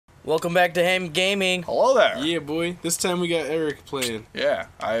Welcome back to Ham Gaming. Hello there. Yeah, boy. This time we got Eric playing. Yeah,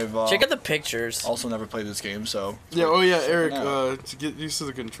 I've Check out the pictures. also never played this game, so. Yeah, oh yeah, Eric, out. to get used to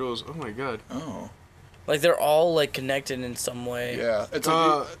the controls. Oh my god. Oh. Like they're all like connected in some way. Yeah, it's like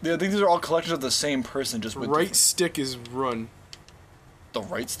I think these are all collections of the same person, just with Right different- stick is run. The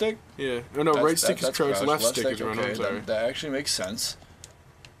right stick. Yeah. Oh no, right stick is crouch, crouch, left stick is run. Okay, I'm sorry. that actually makes sense.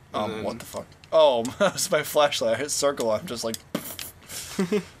 And then- What the fuck? Oh, it's my flashlight. I hit circle. I'm just like.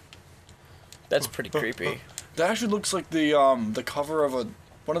 That's pretty creepy. That actually looks like the cover of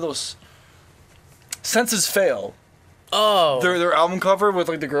one of those. Senses Fail. Oh. Their album cover with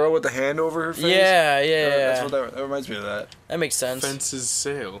like the girl with the hand over her face. Yeah. That's what that reminds me of that. That makes sense. Fences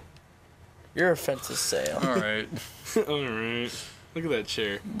sail. You're a fence's sale. All right. Alright. Look at that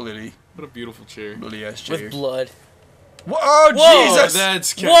chair. Blitty. What a beautiful chair. Blitty ass chair. With blood. Oh, Whoa! Jesus!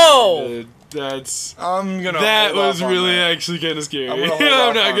 That's kinda Whoa! good. That's... I'm gonna That hold was off on really that. actually kind of scary. I'm gonna hold I'm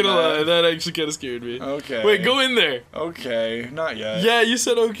off not on gonna that. lie. That actually kind of scared me. Okay. Wait, go in there. Okay, not yet. Yeah, you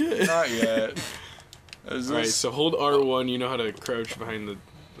said okay. Not yet. Is Alright, this... so hold R1. You know how to crouch behind the...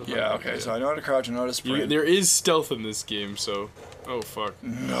 Yeah, okay, so I know how to crouch, I know how to sprint. There is stealth in this game, so... Oh, fuck.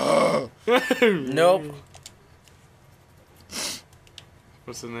 No! Nope.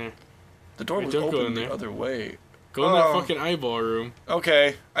 What's in there? The door Wait, was don't go open in the there. other way. Go in that Oh. fucking eyeball room.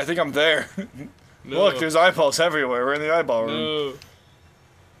 Okay, I think I'm there. No. Look, there's eyeballs everywhere. We're in the eyeball room. No.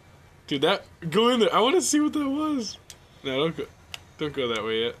 Dude, go in there. I want to see what that was. No, don't go that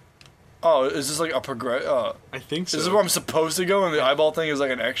way yet. Oh, is this like a progress? I think so. Is this where I'm supposed to go and the eyeball thing is like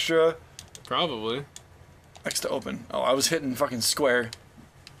an extra? Probably. X to open. Oh, I was hitting fucking square.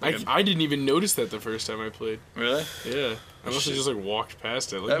 I didn't even notice that the first time I played. Really? Yeah. I must have Shit. just like walked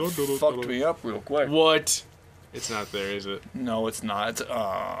past it. Like, That fucked me up real quick. What? It's not there, is it? No, it's not. It's,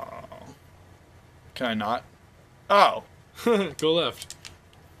 Can I not? Oh. Go left.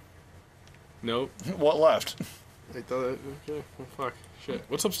 Nope. What left? I thought that. Okay. Well, fuck. Shit.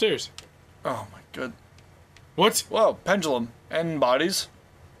 What's upstairs? Oh my god. What? Whoa, pendulum. And bodies.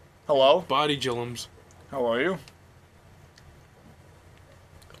 Hello? Body gillums. How are you?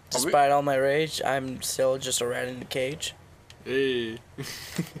 Despite all my rage, I'm still just a rat in a cage. Hey.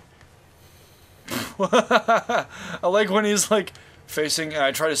 I like when he's like facing and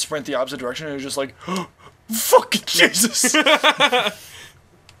I try to sprint the opposite direction and he's just like, fucking Jesus! Are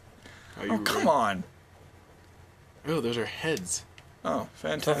you Oh, come on. Oh, those are heads. Oh,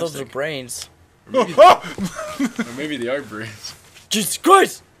 I thought those were fantastic. brains. Or maybe, Oh! or maybe they are brains. Jesus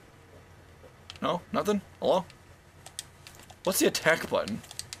Christ! No, nothing? Hello? What's the attack button?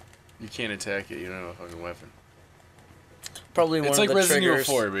 You can't attack it. You don't have a fucking weapon. Probably one It's of like the Resident Evil triggers.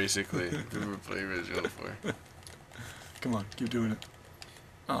 4, basically. If you ever play Resident Evil 4. Come on, keep doing it.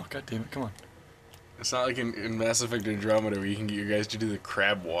 Oh, god damn it, come on. It's not like in Mass Effect Andromeda where you can get your guys to do the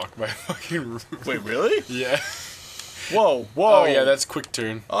crab walk by fucking roof. Wait, really? Yeah. Whoa, whoa. Oh, yeah, that's quick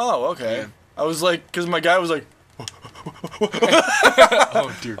turn. Oh, okay. Yeah. I was like, because my guy was like,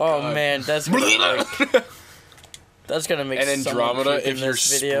 Oh, dear Oh God. man, that's gonna like, that's gonna make. And someone Andromeda, puke in if you're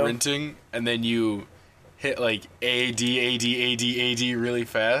this video. sprinting and then you hit like A, D, A, D, A, D, A, D really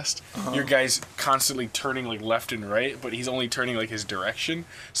fast, your guy's constantly turning like left and right, but he's only turning like his direction,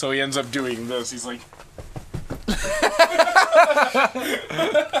 so he ends up doing this. He's like...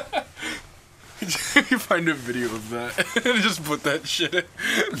 You find a video of that and just put that shit in.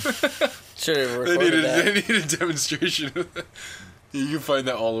 Should have They recorded that. need a demonstration of that. You can find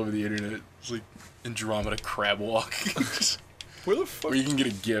that all over the internet. It's like Andromeda crab walk. where the fuck? Or you can get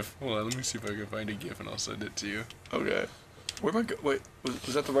a GIF. Hold on, let me see if I can find a GIF and I'll send it to you. Okay. Where am I go? Wait,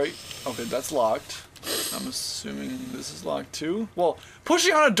 was that the right? Okay, that's locked. I'm assuming this is locked too. Well,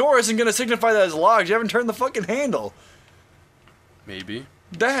 pushing on a door isn't gonna signify that it's locked. You haven't turned the fucking handle. Maybe.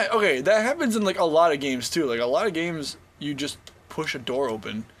 That happens in like a lot of games too. Like a lot of games, you just push a door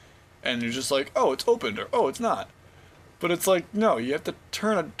open, and you're just like, oh, it's opened or oh, it's not. But it's like no, you have to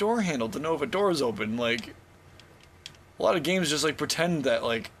turn a door handle to know if a door is open. Like a lot of games just like pretend that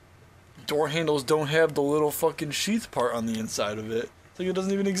like door handles don't have the little fucking sheath part on the inside of it. It's like it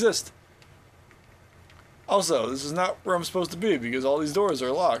doesn't even exist. Also, this is not where I'm supposed to be because all these doors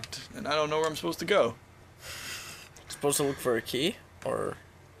are locked, and I don't know where I'm supposed to go. Supposed to look for a key, or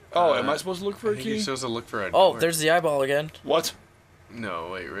Oh, am I supposed to look for I a think you're key? supposed to look for a oh, door. there's the eyeball again. What?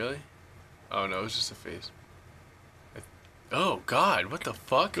 No, wait, really? Oh, no, it's just a face. Oh, God, what the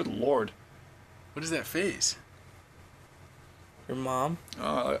fuck? Good lord. What is that face? Your mom.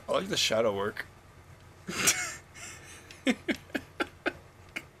 Oh, I like the shadow work.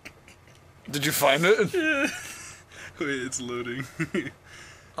 Did you find it? Yeah. Wait, it's loading.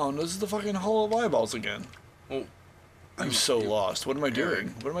 Oh, no, this is the fucking Hall of Eyeballs again. Oh. I'm so lost. What am I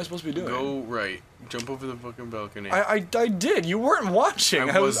doing? What am I supposed to be doing? Go right. Jump over the fucking balcony. I did. You weren't watching.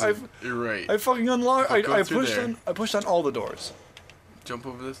 You're right. I fucking unlocked. Go I pushed on all the doors. Jump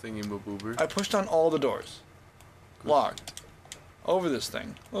over this thingy, boober. I pushed on all the doors. Locked. Over this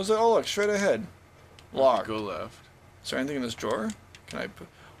thing. Oh look, straight ahead. Locked. Go left. Is there anything in this drawer? Can I put...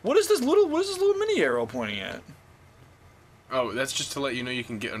 What is this little mini arrow pointing at? Oh, that's just to let you know you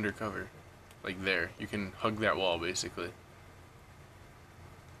can get undercover. Like there. You can hug that wall, basically.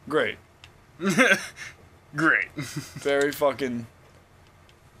 Great. Great. Very fucking...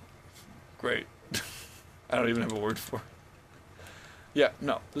 Great. I don't even have a word for it. Yeah,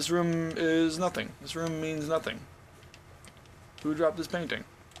 no. This room is nothing. This room means nothing. Who dropped this painting?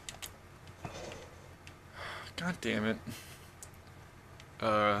 God damn it.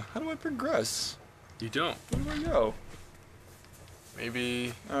 How do I progress? You don't. Where do I go?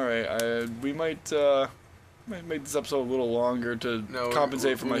 Maybe... Alright, we might make this episode a little longer to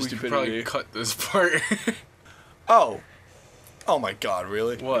compensate for my we stupidity. Could probably cut this part. Oh! Oh my god,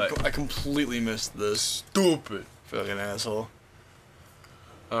 really? What? I completely missed this. Stupid. Fucking asshole.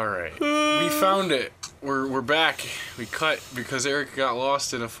 Alright. We found it. We're back. We cut because Eric got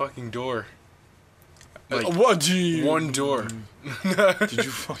lost in a fucking door. Like, what? one door. Did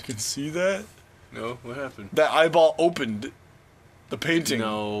you fucking see that? No? What happened? That eyeball opened the painting.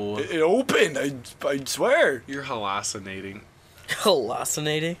 No. It opened, I swear. You're hallucinating.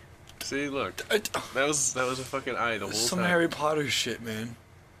 Hallucinating? See, look. That was a fucking eye the whole Some time. Harry Potter shit, man.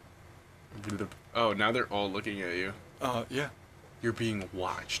 Oh, now they're all looking at you. Yeah. You're being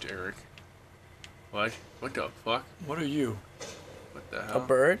watched, Eric. What? What the fuck? What are you? What the hell? A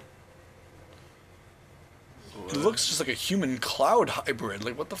bird? It looks just like a human cloud hybrid.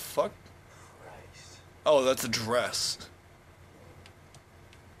 Like, what the fuck? Oh, that's a dress.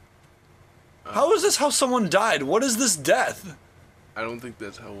 How is this how someone died? What is this death? I don't think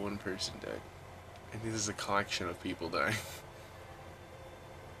that's how one person died. I think this is a collection of people dying.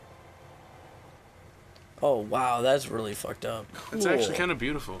 Oh, wow, that's really fucked up. It's actually kind of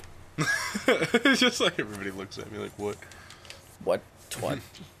beautiful. It's just like everybody looks at me like, what? What? What?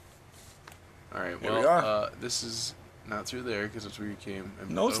 Alright, Here we well, are. this is not through there because that's where you came.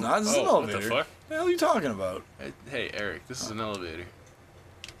 And No, it's not. This is an What elevator. the fuck? What the hell are you talking about? Hey, Eric, this is an elevator.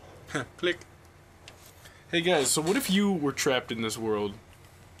 Click. Hey guys, so what if you were trapped in this world?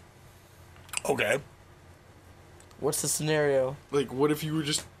 Okay. What's the scenario? Like, what if you were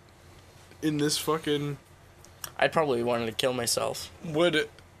just in this fucking... I'd probably wanted to kill myself. Do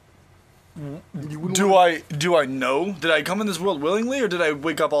I know? Did I come in this world willingly, or did I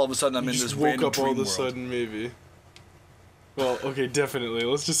wake up all of a sudden I'm in this woke random up all dream of a world? sudden, maybe. Well, okay, definitely.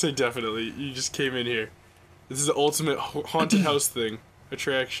 Let's just say definitely. You just came in here. This is the ultimate haunted house thing.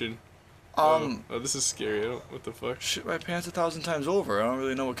 Attraction. Oh, this is scary. What the fuck? Shit my pants 1,000 times over. I don't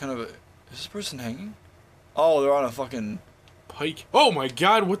really know what kind of a... Is this person hanging? Oh, they're on a fucking... Pike. Oh my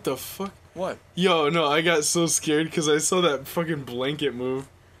god, what the fuck? What? Yo, no, I got so scared because I saw that fucking blanket move.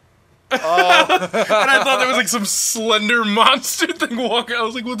 Oh. And I thought there was like some slender monster thing walking. I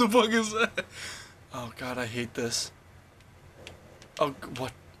was like, what the fuck is that? Oh god, I hate this. Oh,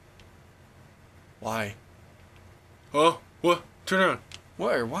 what? Why? Oh, what? Turn around.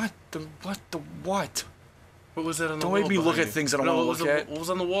 Where? What? What? What was that on the Don't wall? make me look behind at you? things I don't want to what look at. What was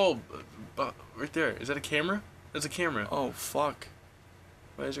on the wall? Right there. Is that a camera? That's a camera. Oh, fuck.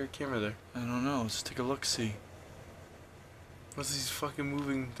 Why is there a camera there? I don't know. Let's take a look-see. What's these fucking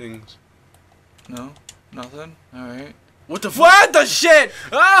moving things? No? Nothing? Alright. What the fuck? What the shit?!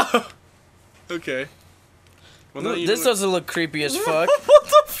 Oh! Okay. Well, now you This know doesn't look creepy as fuck. What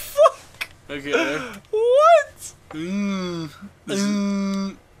the fuck?! Okay. What?!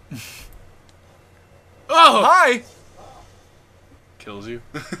 Oh! Hi! Kills you.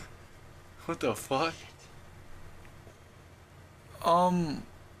 What the fuck?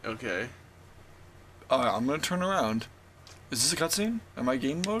 Okay. I'm gonna turn around. Is this a cutscene? Am I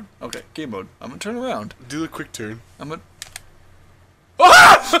game mode? Okay, game mode. I'm gonna turn around. Do the quick turn. I'm gonna...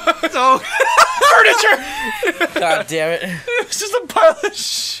 Ah! No! Furniture! God damn it. It's just a pile of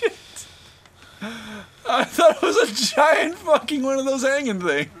shit. I thought it was a giant fucking one of those hanging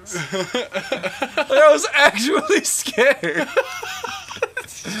things. Like, I was actually scared.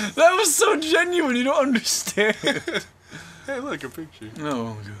 That was so genuine, you don't understand. Hey, look, a picture.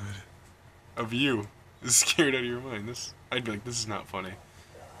 Oh, good. Of you. Scared out of your mind. I'd be like, this is not funny.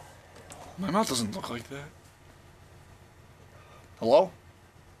 My mouth doesn't look like that. Hello?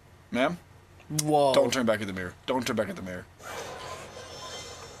 Ma'am? Whoa. Don't turn back at the mirror. Don't turn back at the mirror.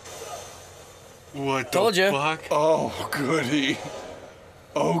 What Told the ya. fuck? Oh, goody.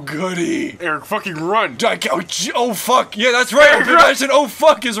 Oh, goody. Eric, fucking run. Oh, fuck. Yeah, that's right. I said, oh,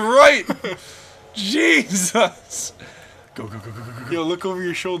 fuck is right. Jesus. Go. Yo, look over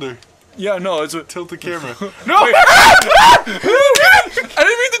your shoulder. Yeah, no, it's a... Tilt the camera. No! I didn't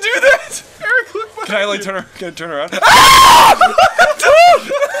mean to do that! Eric, look behind Can I, like, you. turn around? Go!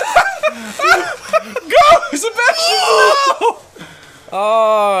 Sebastian! No!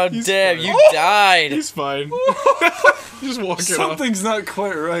 Oh, damn, you died. He's fine. Just walking off. Something's not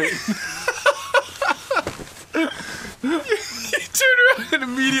quite right. He turned around and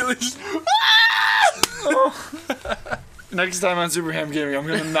immediately just... Next time on Super Ham Gaming, I'm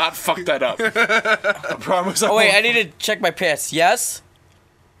gonna not fuck that up. I promise I Oh, wait, won't. I need to check my pants. Yes?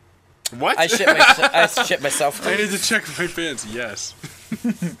 What? I shit myself. I need to check my pants. Yes.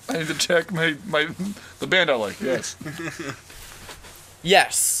 I need to check the band I like. Yes.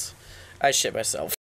 Yes. I shit myself.